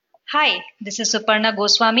Hi, this is Suparna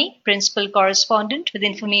Goswami, Principal Correspondent with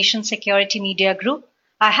Information Security Media Group.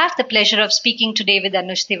 I have the pleasure of speaking today with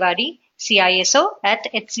Anuj Tiwari, CISO at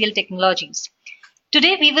HCL Technologies.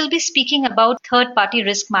 Today we will be speaking about third-party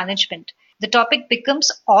risk management. The topic becomes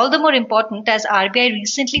all the more important as RBI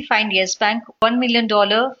recently fined Yes Bank $1 million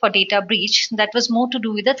for data breach that was more to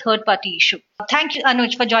do with a third-party issue. Thank you,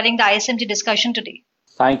 Anuj, for joining the ISMT discussion today.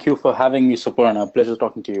 Thank you for having me, Suparna. Pleasure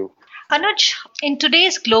talking to you. Anuj, in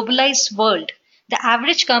today's globalized world, the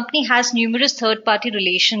average company has numerous third-party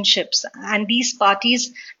relationships, and these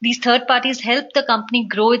third parties help the company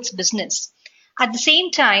grow its business. At the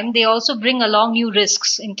same time, they also bring along new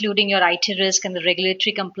risks, including your IT risk and the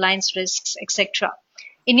regulatory compliance risks, etc.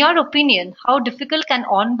 In your opinion, how difficult can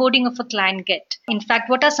onboarding of a client get? In fact,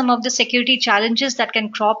 what are some of the security challenges that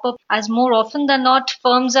can crop up as more often than not,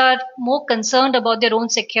 firms are more concerned about their own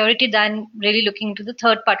security than really looking into the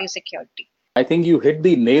third party security? I think you hit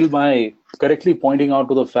the nail by correctly pointing out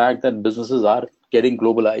to the fact that businesses are getting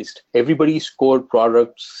globalized. Everybody's core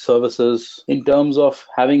products, services, in terms of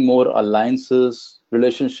having more alliances,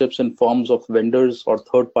 relationships in forms of vendors or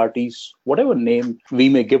third parties, whatever name we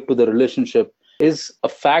may give to the relationship, is a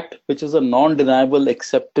fact which is a non-deniable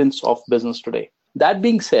acceptance of business today. That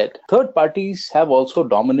being said, third parties have also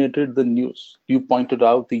dominated the news. You pointed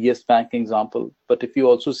out the Yes Bank example, but if you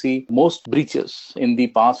also see most breaches in the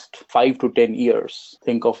past 5 to 10 years,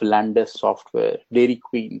 think of Landes Software, Dairy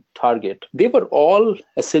Queen, Target, they were all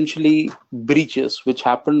essentially breaches which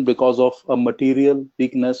happened because of a material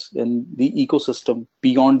weakness in the ecosystem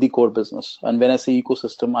beyond the core business. And when I say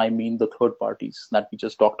ecosystem, I mean the third parties that we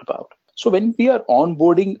just talked about. So when we are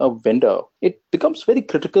onboarding a vendor, it becomes very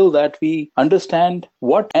critical that we understand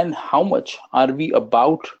what and how much are we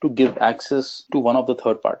about to give access to one of the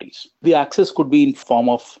third parties. The access could be in form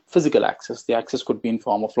of physical access. The access could be in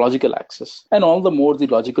form of logical access. And all the more the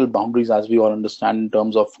logical boundaries, as we all understand in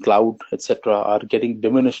terms of cloud, etc., are getting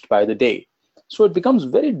diminished by the day. So it becomes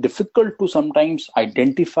very difficult to sometimes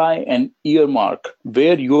identify and earmark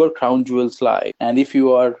where your crown jewels lie. And if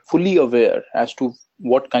you are fully aware as to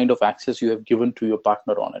what kind of access you have given to your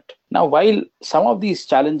partner on it. Now, while some of these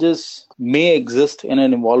challenges may exist in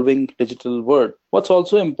an evolving digital world, what's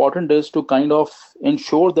also important is to kind of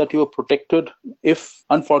ensure that you are protected if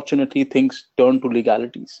unfortunately things turn to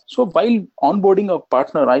legalities. So while onboarding a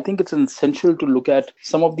partner, I think it's essential to look at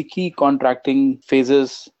some of the key contracting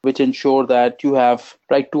phases which ensure that you have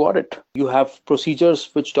right to audit. You have procedures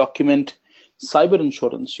which document cyber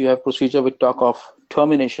insurance. You have procedure which talk of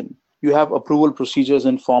termination. You have approval procedures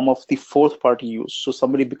in form of the fourth party use. So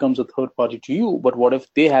somebody becomes a third party to you, but what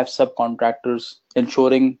if they have subcontractors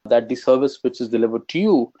ensuring that the service which is delivered to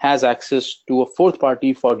you has access to a fourth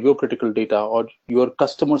party for your critical data or your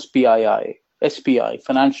customer's PII, SPI,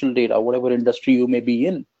 financial data, whatever industry you may be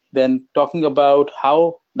in? Then talking about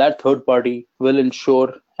how that third party will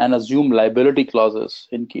ensure and assume liability clauses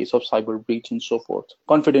in case of cyber breach and so forth,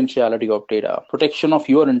 confidentiality of data, protection of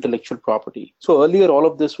your intellectual property. So earlier, all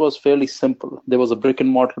of this was fairly simple. There was a brick and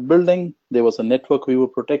mortar building, there was a network we were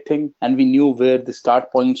protecting, and we knew where the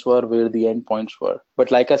start points were, where the end points were. But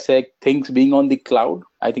like I said, things being on the cloud,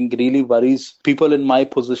 I think really worries people in my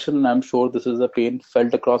position. And I'm sure this is a pain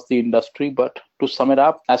felt across the industry. But to sum it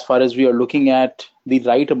up, as far as we are looking at the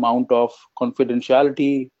right amount of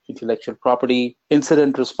confidentiality, intellectual property,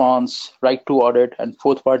 incident response, right to audit, and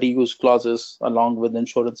fourth party use clauses, along with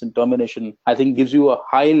insurance and termination, I think gives you a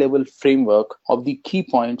high level framework of the key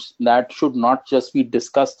points that should not just be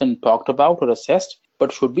discussed and talked about or assessed,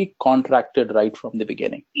 but should be contracted right from the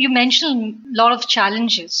beginning. You mentioned a lot of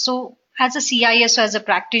challenges. So as a CISO, as a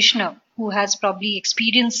practitioner who has probably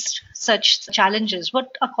experienced such challenges, what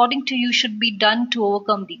according to you should be done to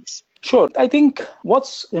overcome these? Sure. I think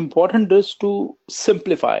what's important is to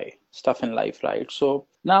simplify stuff in life, right? So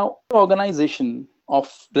now organization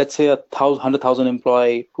of, let's say, 100,000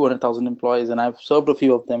 employee, 200,000 employees, and I've served a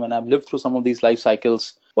few of them and I've lived through some of these life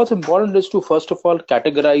cycles. What's important is to, first of all,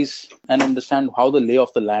 categorize and understand how the lay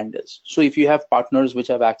of the land is. So if you have partners which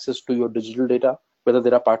have access to your digital data, whether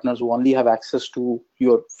there are partners who only have access to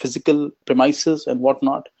your physical premises and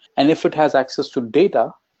whatnot, and if it has access to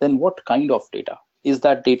data, then what kind of data? Is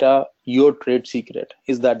that data your trade secret?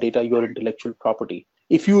 Is that data your intellectual property?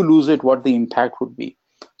 If you lose it, what the impact would be?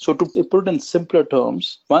 So to put it in simpler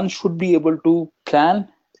terms, one should be able to plan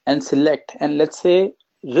and select and, let's say,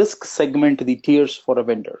 risk segment the tiers for a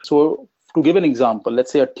vendor. So to give an example,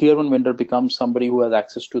 let's say a tier 1 vendor becomes somebody who has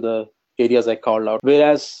access to the areas I called out,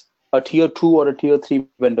 whereas a tier 2 or a tier 3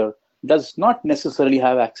 vendor does not necessarily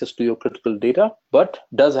have access to your critical data, but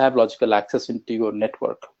does have logical access into your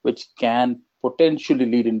network, which can potentially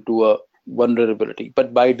lead into a vulnerability.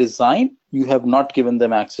 But by design, you have not given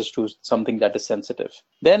them access to something that is sensitive.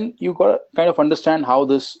 Then you got to kind of understand how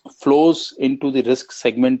this flows into the risk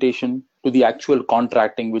segmentation, to the actual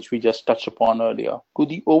contracting, which we just touched upon earlier, to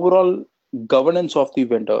the overall governance of the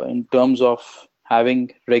vendor in terms of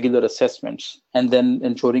having regular assessments and then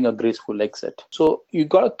ensuring a graceful exit. So you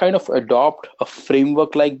got to kind of adopt a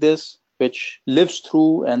framework like this, which lives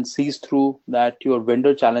through and sees through that your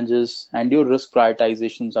vendor challenges and your risk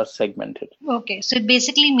prioritizations are segmented. Okay, so it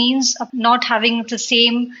basically means not having the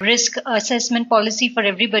same risk assessment policy for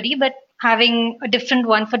everybody, but having a different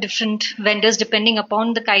one for different vendors depending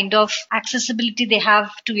upon the kind of accessibility they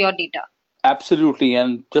have to your data. Absolutely.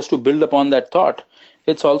 And just to build upon that thought,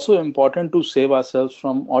 it's also important to save ourselves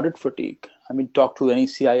from audit fatigue. I mean, talk to any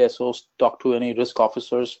CISOs, talk to any risk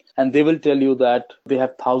officers, and they will tell you that they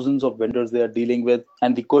have thousands of vendors they are dealing with.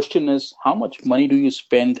 And the question is, how much money do you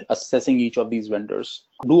spend assessing each of these vendors?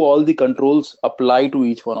 Do all the controls apply to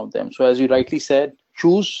each one of them? So as you rightly said,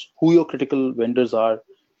 choose who your critical vendors are,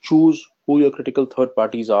 choose who your critical third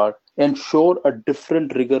parties are, ensure a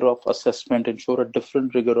different rigor of assessment, ensure a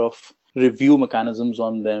different rigor of review mechanisms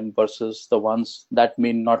on them versus the ones that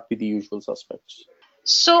may not be the usual suspects.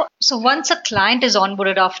 So once a client is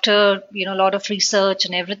onboarded after, a lot of research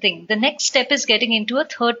and everything, the next step is getting into a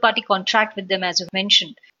third party contract with them, as you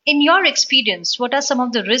mentioned. In your experience, what are some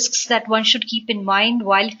of the risks that one should keep in mind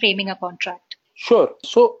while framing a contract? Sure.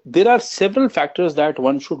 So there are several factors that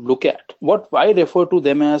one should look at. What I refer to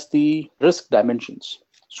them as the risk dimensions.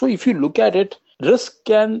 So if you look at it, risk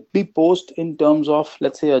can be posed in terms of,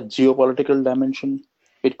 let's say, a geopolitical dimension.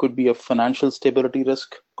 It could be a financial stability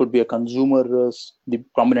risk, could be a consumer risk, the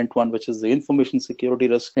prominent one, which is the information security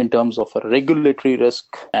risk in terms of a regulatory risk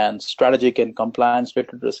and strategic and compliance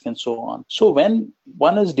related risk and so on. So when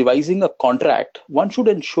one is devising a contract, one should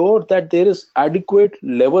ensure that there is adequate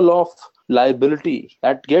level of liability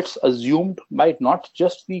that gets assumed by not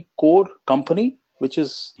just the core company, which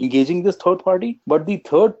is engaging this third party, but the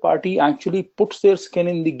third party actually puts their skin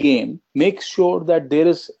in the game, makes sure that there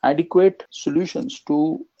is adequate solutions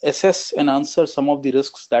to assess and answer some of the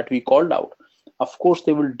risks that we called out. Of course,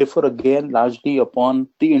 they will differ again largely upon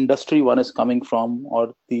the industry one is coming from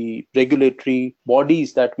or the regulatory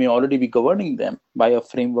bodies that may already be governing them by a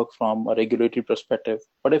framework from a regulatory perspective.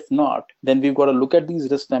 But if not, then we've got to look at these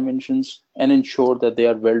risk dimensions and ensure that they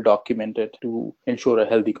are well documented to ensure a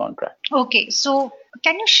healthy contract. Okay, so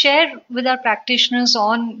can you share with our practitioners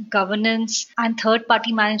on governance and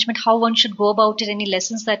third-party management, how one should go about it? Any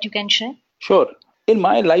lessons that you can share? Sure. In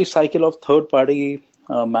my life cycle of third-party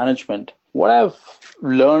management, what I've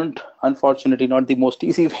learned, unfortunately, not the most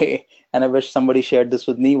easy way, and I wish somebody shared this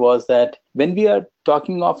with me, was that when we are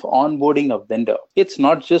talking of onboarding a vendor, it's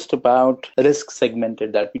not just about risk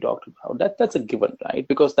segmented that we talked about. That's a given, right?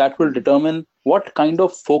 Because that will determine what kind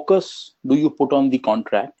of focus do you put on the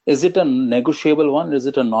contract. Is it a negotiable one? Is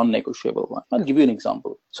it a non-negotiable one? I'll give you an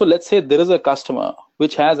example. So let's say there is a customer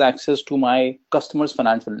which has access to my customer's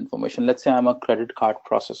financial information. Let's say I'm a credit card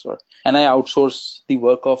processor and I outsource the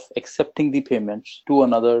work of accepting the payments to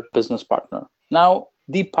another business partner. Now,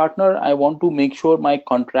 the partner, I want to make sure my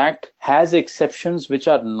contract has exceptions which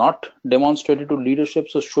are not demonstrated to leadership.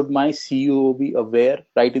 So should my CEO be aware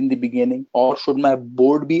right in the beginning, or should my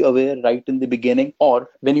board be aware right in the beginning? Or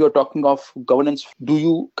when you're talking of governance, do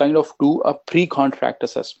you kind of do a pre-contract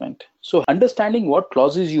assessment? So understanding what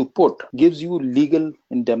clauses you put gives you legal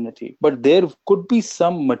indemnity, but there could be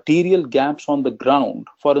some material gaps on the ground.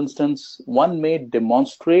 For instance, one may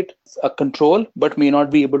demonstrate a control, but may not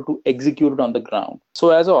be able to execute it on the ground. So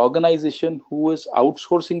as an organization who is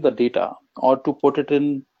outsourcing the data, or to put it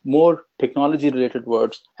in more technology related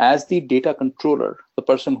words, as the data controller, the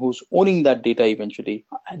person who's owning that data eventually,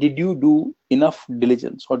 did you do enough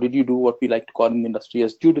diligence, or did you do what we like to call in the industry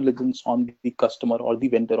as due diligence on the customer or the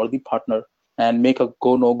vendor or the partner and make a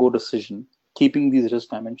go no go decision, keeping these risk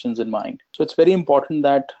dimensions in mind? So it's very important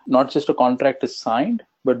that not just a contract is signed,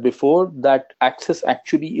 but before that access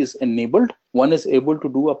actually is enabled, one is able to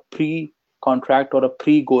do a pre-contract or a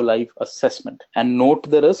pre-go live assessment and note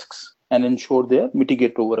the risks and ensure they are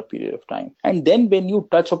mitigated over a period of time. And then when you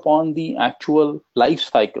touch upon the actual life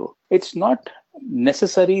cycle, it's not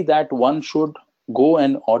necessary that one should go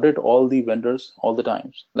and audit all the vendors all the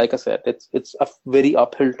times. Like I said, it's a very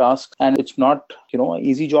uphill task, and it's not an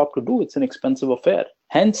easy job to do. It's an expensive affair.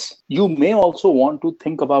 Hence, you may also want to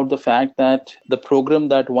think about the fact that the program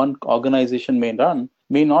that one organization may run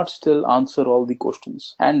may not still answer all the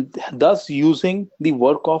questions, and thus using the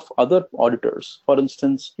work of other auditors. For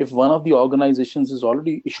instance, if one of the organizations is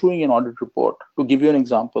already issuing an audit report, to give you an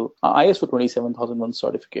example, ISO 27001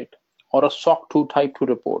 certificate, or a SOC 2 type 2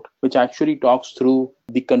 report, which actually talks through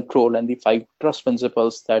the control and the 5 trust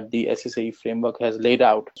principles that the SSAE framework has laid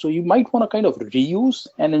out. So you might want to kind of reuse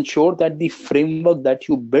and ensure that the framework that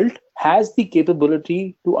you built has the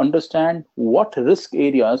capability to understand what risk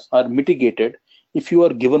areas are mitigated if you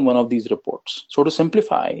are given one of these reports. So to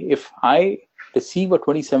simplify, if I receive a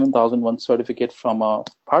 27001 certificate from a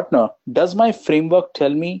partner, does my framework tell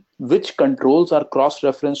me which controls are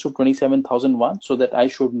cross-referenced to 27001 so that I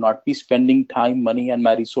should not be spending time, money, and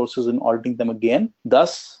my resources in auditing them again,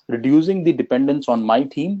 thus reducing the dependence on my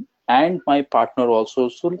team and my partner also,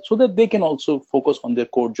 so that they can also focus on their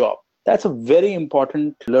core job. That's a very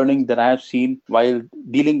important learning that I have seen while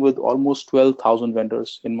dealing with almost 12,000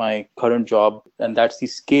 vendors in my current job. And that's the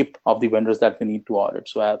scape of the vendors that we need to audit.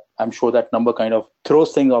 So I'm sure that number kind of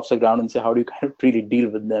throws things off the ground and say, how do you kind of really deal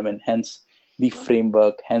with them? And hence the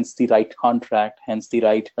framework, hence the right contract, hence the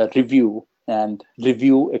right review and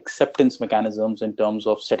review acceptance mechanisms in terms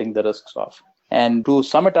of setting the risks off. And to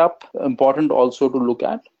sum it up, important also to look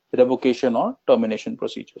at revocation or termination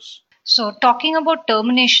procedures. So talking about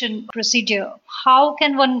termination procedure, how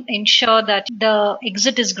can one ensure that the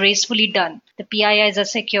exit is gracefully done? The PIIs are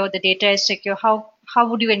secure, the data is secure. How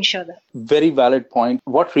would you ensure that? Very valid point.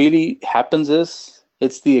 What really happens is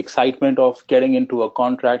it's the excitement of getting into a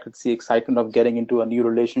contract. It's the excitement of getting into a new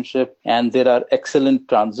relationship. And there are excellent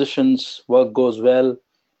transitions. Work goes well.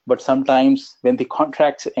 But sometimes when the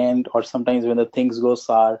contracts end or sometimes when the things go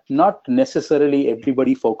sour, not necessarily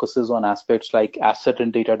everybody focuses on aspects like asset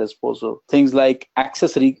and data disposal, things like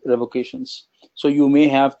access revocations. So you may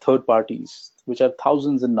have third parties, which are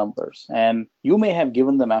thousands in numbers, and you may have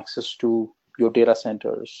given them access to your data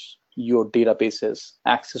centers, your databases,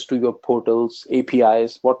 access to your portals,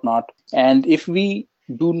 APIs, whatnot. And if we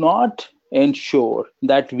do not ensure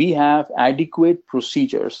that we have adequate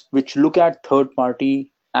procedures which look at third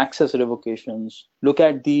party access revocations, look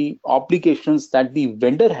at the obligations that the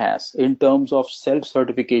vendor has in terms of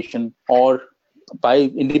self-certification or by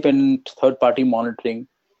independent third-party monitoring,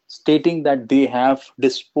 stating that they have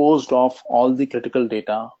disposed of all the critical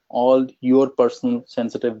data, all your personal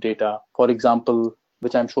sensitive data, for example,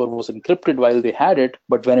 which I'm sure was encrypted while they had it,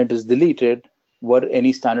 but when it is deleted, were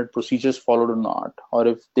any standard procedures followed or not? Or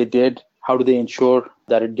if they did, how do they ensure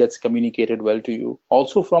that it gets communicated well to you?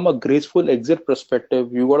 Also, from a graceful exit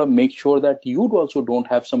perspective, you got to make sure that you also don't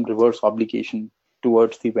have some reverse obligation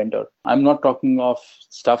towards the vendor. I'm not talking of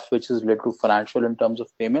stuff which is related to financial in terms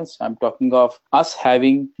of payments. I'm talking of us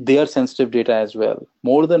having their sensitive data as well.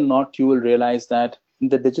 More than not, you will realize that in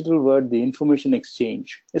the digital world, the information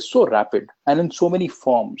exchange is so rapid and in so many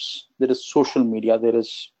forms. There is social media, there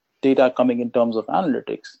is data coming in terms of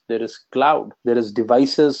analytics, there is cloud, there is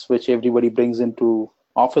devices which everybody brings into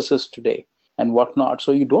offices today and whatnot.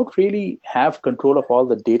 So you don't really have control of all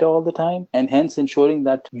the data all the time, and hence ensuring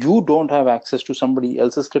that you don't have access to somebody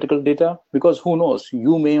else's critical data, because who knows,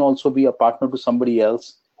 you may also be a partner to somebody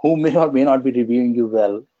else who may or may not be reviewing you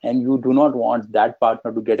well, and you do not want that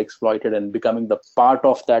partner to get exploited and becoming the part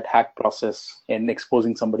of that hack process and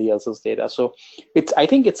exposing somebody else's data. So I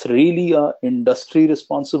think it's really a industry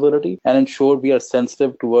responsibility, and ensure we are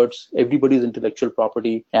sensitive towards everybody's intellectual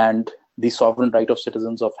property and the sovereign right of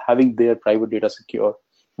citizens of having their private data secure,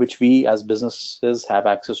 which we as businesses have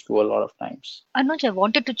access to a lot of times. Anuj, I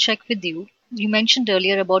wanted to check with you. You mentioned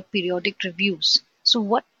earlier about periodic reviews. So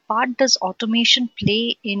what part does automation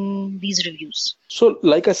play in these reviews? So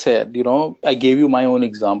like I said, I gave you my own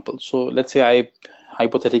example. So let's say I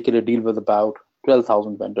hypothetically deal with about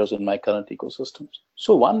 12,000 vendors in my current ecosystems.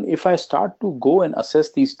 So one, if I start to go and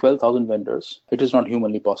assess these 12,000 vendors, it is not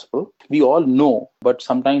humanly possible. We all know, but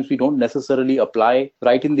sometimes we don't necessarily apply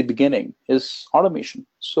right in the beginning, is automation.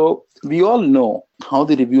 So we all know how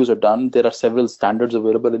the reviews are done. There are several standards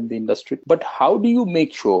available in the industry, but how do you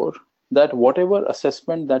make sure that whatever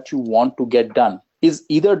assessment that you want to get done is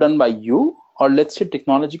either done by you or let's say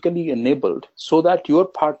technologically enabled, so that your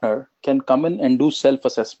partner can come in and do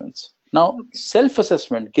self-assessments. Now,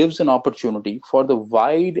 self-assessment gives an opportunity for the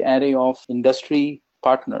wide array of industry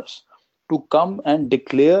partners to come and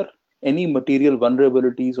declare any material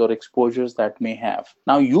vulnerabilities or exposures that may have.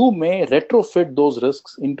 Now, you may retrofit those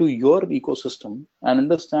risks into your ecosystem and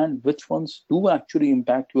understand which ones do actually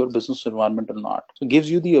impact your business environment or not. So it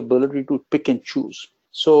gives you the ability to pick and choose.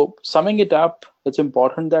 So summing it up, it's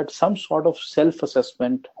important that some sort of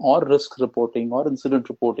self-assessment or risk reporting or incident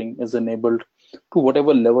reporting is enabled to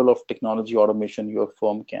whatever level of technology automation your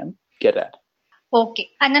firm can get at. Okay.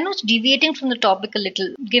 And Anuj, deviating from the topic a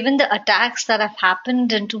little, given the attacks that have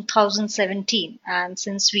happened in 2017, and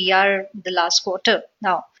since we are the last quarter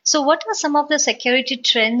now, So, what are some of the security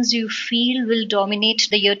trends you feel will dominate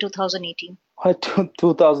the year 2018?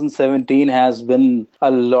 2017 has been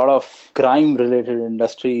a lot of crime related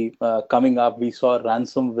industry coming up. We saw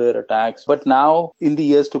ransomware attacks, but now in the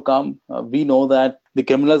years to come, we know that the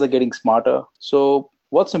criminals are getting smarter. So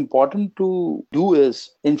what's important to do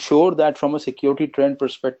is ensure that from a security trend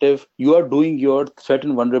perspective, you are doing your threat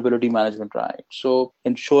and vulnerability management right. So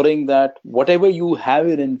ensuring that whatever you have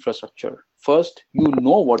in infrastructure, first you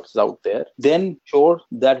know what's out there, then ensure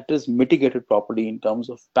that it is mitigated properly in terms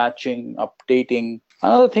of patching, updating.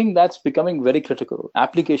 Another thing that's becoming very critical,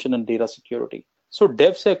 application and data security. So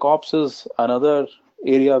DevSecOps is another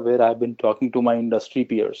area where I've been talking to my industry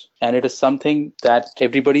peers. And it is something that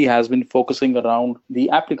everybody has been focusing around the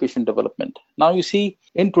application development. Now, you see,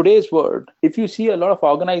 in today's world, if you see a lot of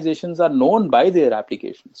organizations are known by their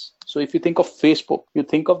applications. So if you think of Facebook, you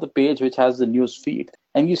think of the page which has the news feed,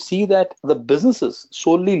 and you see that the businesses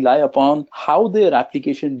solely lie upon how their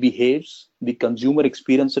application behaves, the consumer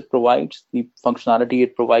experience it provides, the functionality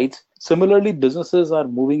it provides. Similarly, businesses are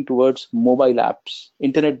moving towards mobile apps,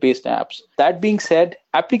 internet-based apps. That being said,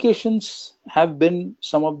 applications have been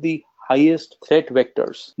some of the highest threat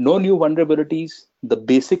vectors. No new vulnerabilities, the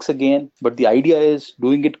basics again, but the idea is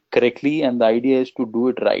doing it correctly and the idea is to do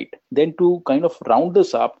it right. Then to kind of round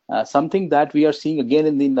this up, something that we are seeing again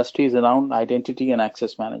in the industry is around identity and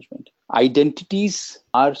access management. Identities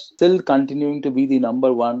are still continuing to be the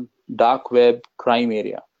number one dark web crime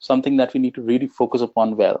area, something that we need to really focus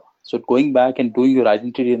upon well. So going back and doing your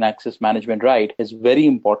identity and access management right is very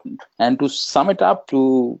important. And to sum it up,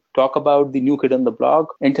 to talk about the new kid on the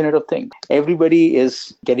block, Internet of Things. Everybody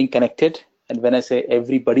is getting connected. And when I say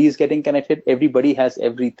everybody is getting connected, everybody has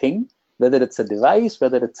everything. Whether it's a device,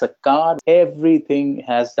 whether it's a car, everything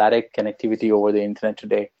has direct connectivity over the internet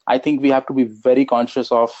today. I think we have to be very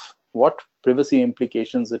conscious of what privacy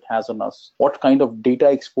implications it has on us, what kind of data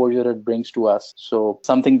exposure it brings to us. So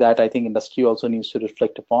something that I think industry also needs to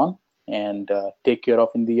reflect upon and take care of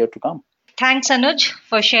in the year to come. Thanks, Anuj,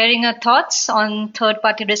 for sharing your thoughts on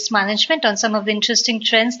third-party risk management on some of the interesting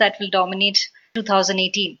trends that will dominate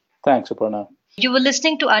 2018. Thanks, Suparna. You were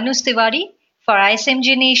listening to Anuj Tiwari for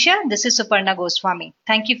ISMG in Asia. This is Suparna Goswami.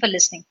 Thank you for listening.